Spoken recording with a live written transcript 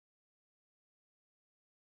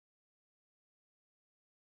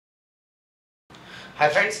Hi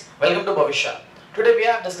friends, welcome to Bavishya. Today we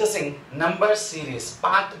are discussing number series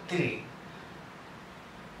part 3.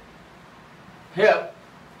 Here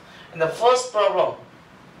in the first problem,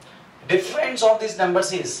 difference of these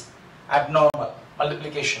numbers is abnormal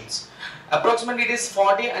multiplications. Approximately it is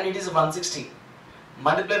 40 and it is 160.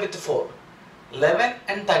 Multiply with 4. 11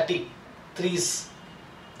 and 30. 3 is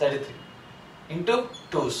 33. Into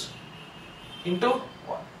 2's. Into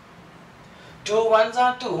 1. 2 1s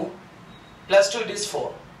are 2. Plus 2 it is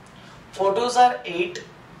 4. 4 2s are 8.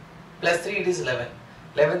 Plus 3 it is 11.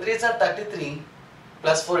 11 3s are 33.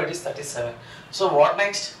 Plus 4 it is 37. So what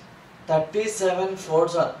next? 37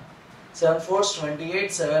 4s are 7 4s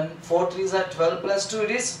 28. 7 4 3s are 12. Plus 2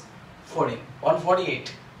 it is 14.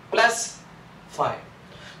 148. Plus 5.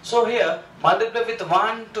 So here multiply with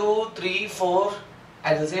 1, 2, 3, 4.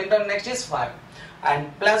 At the same time next is 5.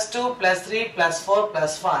 And plus 2, plus 3, plus 4,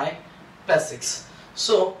 plus 5, plus 6.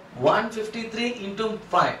 So 153 into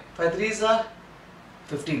 5. 5 3s are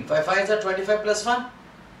 15. 5 5s are 25 plus 1,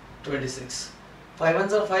 26. 5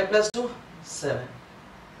 1s are 5 plus 2, 7.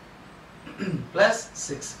 Plus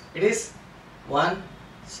 6. It is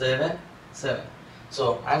 177.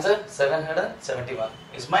 So answer 771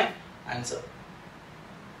 is my answer.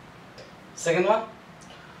 Second one.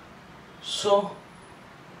 So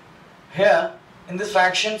here in these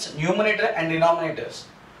fractions, numerator and denominators.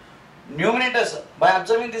 Numerators, by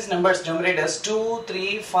observing these numbers, numerators 2,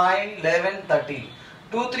 3, 5, 11, 13.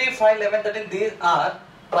 2, 3, 5, 11, 13, these are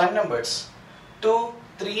prime numbers. 2,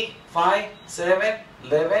 3, 5, 7,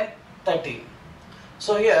 11, 13.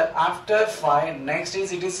 So here after 5, next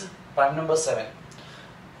is it is prime number 7.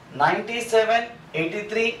 97,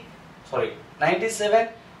 89,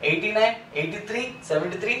 83,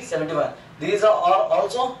 73, 71. These are all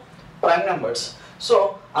also prime numbers.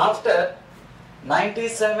 So after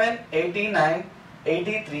 97, 89,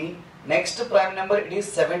 83, next prime number it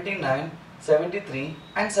is 79, 73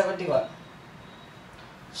 and 71.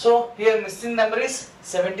 So here missing number is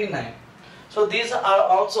 79. So these are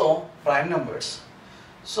also prime numbers.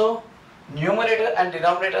 So numerator and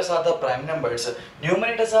denominators are the prime numbers.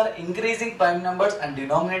 Numerators are increasing prime numbers and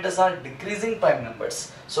denominators are decreasing prime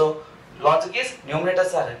numbers. So logic is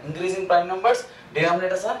numerators are increasing prime numbers,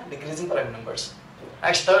 denominators are decreasing prime numbers.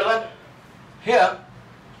 Next third one. Here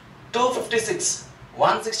 256,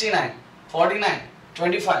 169, 49,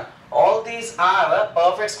 25. All these are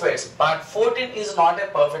perfect squares, but 14 is not a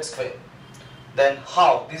perfect square. Then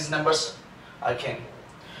how these numbers came?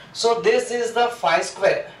 So this is the 5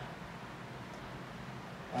 square.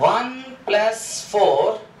 1 plus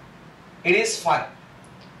 4, it is 5.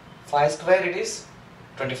 5 square it is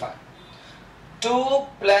 25. 2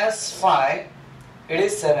 plus 5, it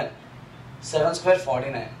is 7. 7 square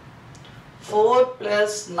 49. 4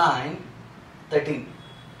 plus 9, 13.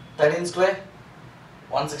 13 square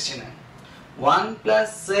 169. 1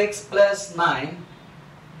 plus 6 plus 9,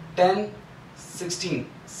 10, 16.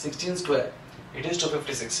 16 square, it is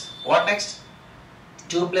 256. What next?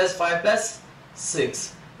 2 plus 5 plus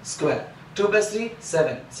 6 square. 2 plus 3,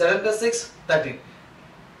 7. 7 plus 6, 13.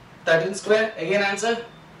 13 square, again answer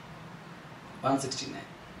 169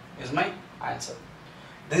 is my answer.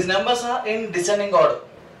 These numbers are in descending order.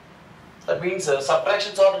 That means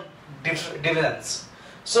subtractions or dividends.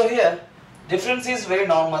 So here difference is very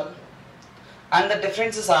normal and the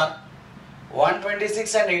differences are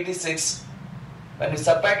 126 and 86. When we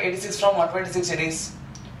subtract 86 from 126 it is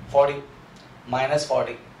 40 minus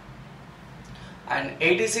 40. And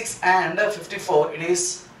 86 and 54 it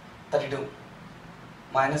is 32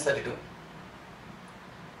 minus 32.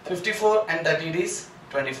 54 and 30 it is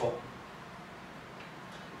 24.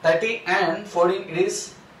 30 and 14 it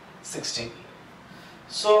is 16.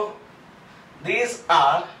 So these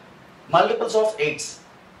are multiples of 8s.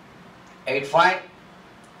 8 5,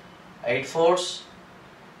 8 4s,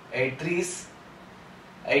 8 3s,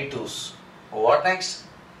 8 2s. What next?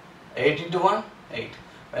 8 into 1, 8.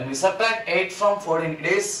 When we subtract 8 from 14 it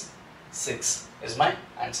is 6 is my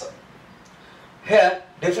answer. Here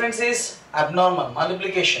difference is abnormal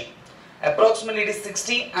multiplication. Approximately it is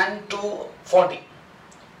 60 and 240.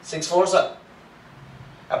 6 4s are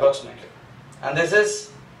approximately, and this is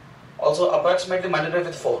also approximately multiplied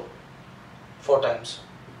with 4 times.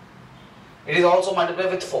 It is also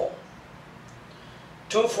multiplied with 4.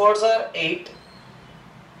 2 4s are 8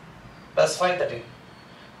 plus 5 13.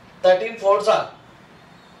 13 4s are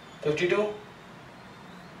 52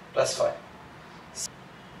 plus 5.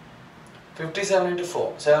 57 into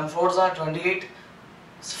 4. 7 4s are 28.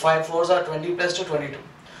 5 4s are 20 plus 2 22.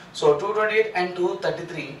 So 228 and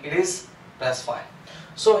 233 it is plus 5.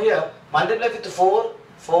 So here multiply with 4,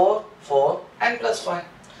 4, 4 and plus 5.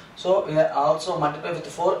 So we are also multiply with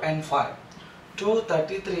 4 and 5.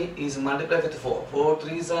 233 is multiplied with 4. 4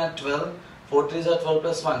 3s are 12. 4 3s are 12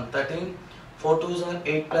 plus 1, 13. 4 2s are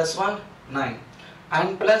 8 plus 1, 9.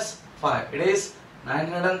 And plus 5. It is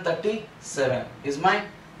 937 is my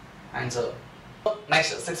answer.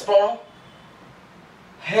 Next, sixth problem.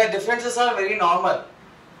 Here differences are very normal.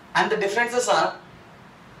 And the differences are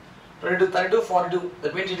 22, 32, 42.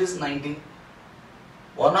 That means it is 19.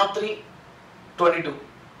 103, 22.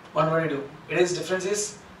 122. It is difference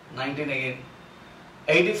is 19 again.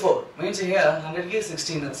 84 means here 100 is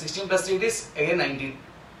 16. 16 plus 3 is again 19.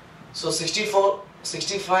 So 64,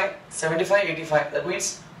 65, 75, 85. That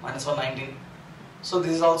means minus 1, 19. So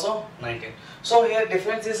this is also 19. So here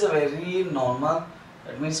difference is very normal.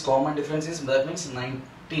 That means common difference is, that means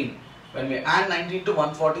 19. When we add 19 to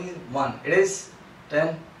 141, it is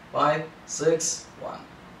 10, 5, 6, 1.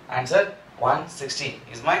 Answer 160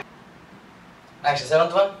 is my. Next,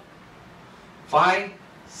 seventh one. 5,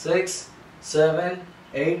 6, 7,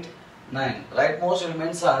 8, 9. Rightmost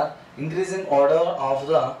elements are increasing order of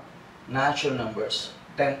the natural numbers.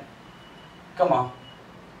 10. Come on.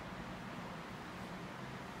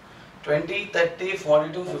 20, 30,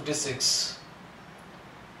 42, 56.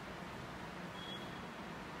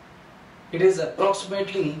 It is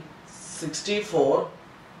approximately 64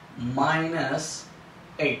 minus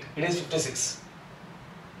 8. It is 56.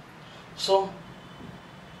 So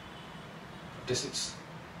 56.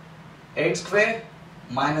 8 square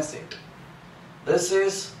minus 8. This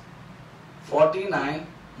is 49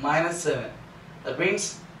 minus 7. That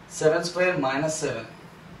means 7 square minus 7.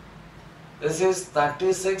 This is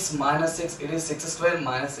 36 minus 6. It is 6 square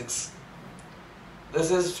minus 6.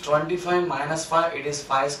 This is 25 minus 5. It is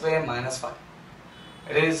 5 square minus 5.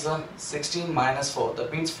 It is 16 minus 4.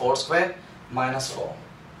 That means 4 square minus 4.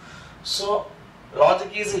 So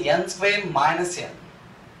logic is n square minus n.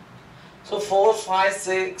 So 4, 5,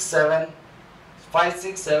 6, 7, 5,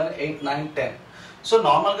 6, 7, 8, 9, 10. So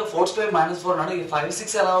normal 4 square minus 4 nadu 5,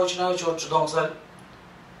 6 ఎలా వచ్చినాయో చూద్దాం ఒకసారి.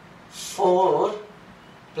 4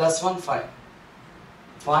 plus 1 5.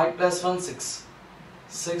 5 plus 1 6.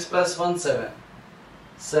 6 plus 1 7.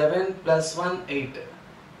 7 plus 1 8.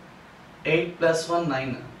 8 plus 1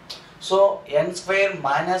 9. So n square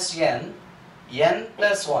minus n, n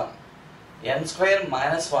plus 1. N square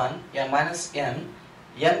minus 1, n minus n,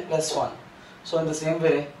 n plus 1. So in the same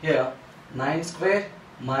way here 9 square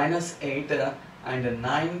minus 8 and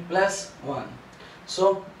 9 plus 1. So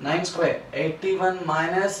 9 square 81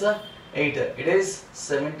 minus 8, it is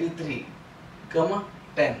 73, comma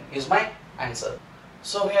 10 is my answer.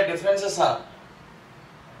 So here differences are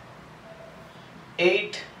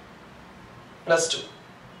 8 plus 2,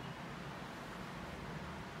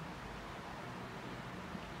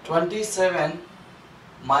 27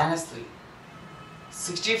 minus 3,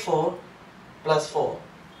 64 plus 4.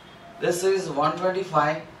 This is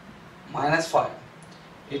 125 minus 5.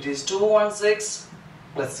 It is 216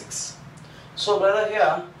 plus 6. So brother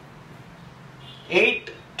here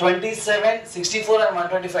 8, 27, 64 and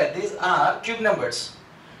 125. These are cube numbers.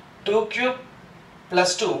 2 cube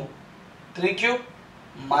plus 2, 3 cube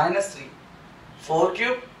minus 3, 4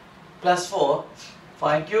 cube plus 4,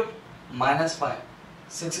 5 cube minus 5,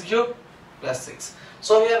 6 cube plus 6.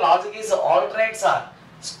 So here logic is alternates are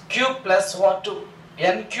cube plus what 2,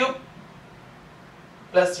 n cube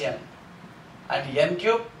plus n and n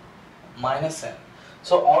cube minus n.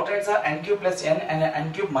 So alternates are n cube plus n and n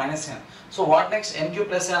cube minus n. So what next? N cube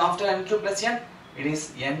plus n. After n cube plus n, it is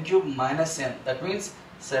n cube minus n. That means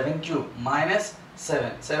 7 cube minus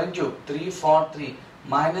 7. 7 cube 3, 4, 3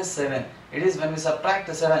 minus 7. It is when we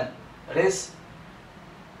subtract 7, it is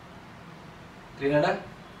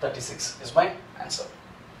 336 is my answer.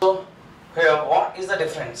 So here what is the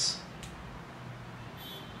difference?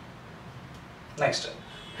 Next,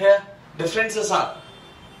 here differences are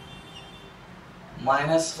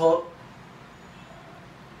minus 4,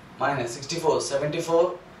 minus 64,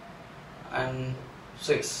 74 and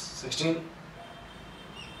 6, 16,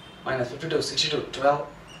 minus 52, 62, 12,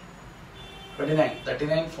 29,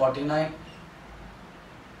 39, 49,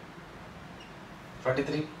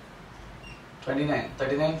 43, 29,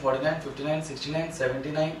 39, 49, 59, 69,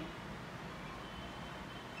 79,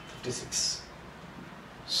 56.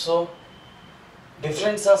 So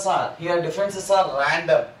differences are, here differences are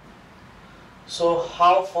random. So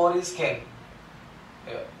how 4 is came?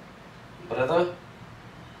 Here. Brother,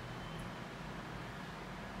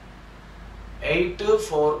 8 to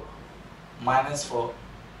 4 minus 4.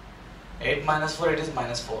 8 minus 4, it is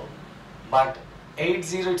minus 4. But 8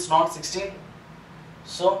 0, it's not 16.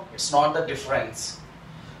 So it's not the difference.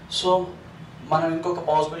 So మనం ఇంకొక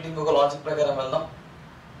possibility, ఇంకొక logic ప్రకారం వెళ్దాం.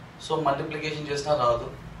 So multiplication చేసినా రాదు.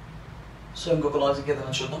 So ఇంకొక logic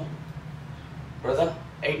ఏదైనా చూద్దాం brother.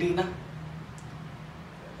 18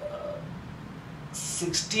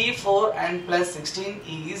 64 and plus 16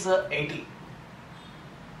 is 80.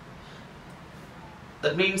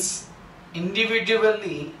 That means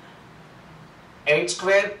individually 8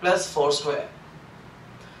 square plus 4 square.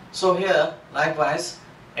 So here likewise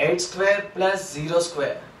 8 square plus 0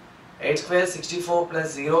 square. 8 square 64 plus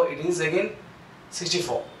 0, it is again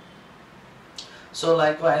 64. So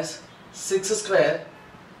likewise 6 square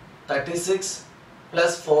 36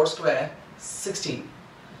 plus 4 square 16.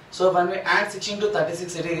 So when we add 16 to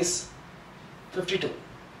 36, it is 52.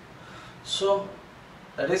 So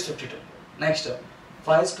that is 52. Next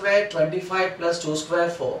 5 square 25 plus 2 square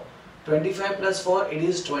 4. 25 plus 4, it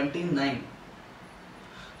is 29.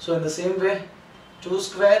 So in the same way 2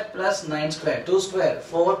 square plus 9 square. 2 square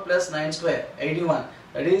 4 plus 9 square 81.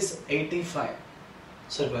 That is 85.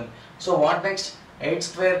 So what next? 8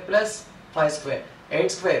 square plus 5 square.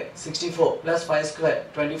 8 square 64 plus 5 square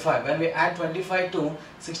 25. When we add 25 to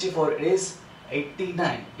 64, it is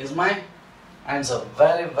 89 is my answer.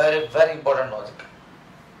 Very very important logic.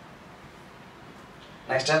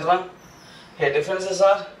 Next one. Here differences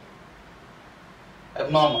are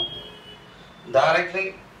abnormal. Directly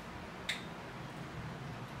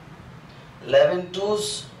 11 2s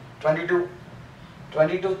 22,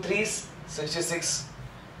 22 3s 66,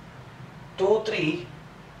 2 3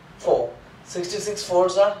 4. 66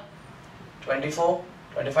 4s are 24,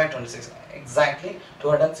 25, 26. Exactly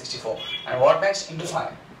 264. And what next? Into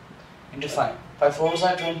 5. Into 5. 5 4s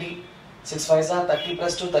are 20. 6 5s are 30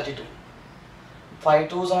 plus 2, 32. 5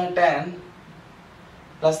 2s are 10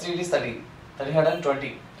 plus 3 is 13.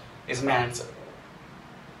 320 is my answer.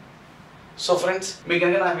 So friends, మీకు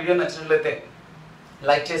కనుక నా video నచ్చినట్లయితే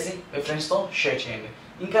like చేసి మీ ఫ్రెండ్స్తో share చేయండి.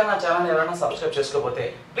 ఇంకా నా channel ఎవరైనా సబ్స్క్రైబ్ చేసుకోకపోతే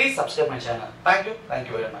please subscribe my channel. Thank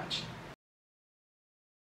you very much.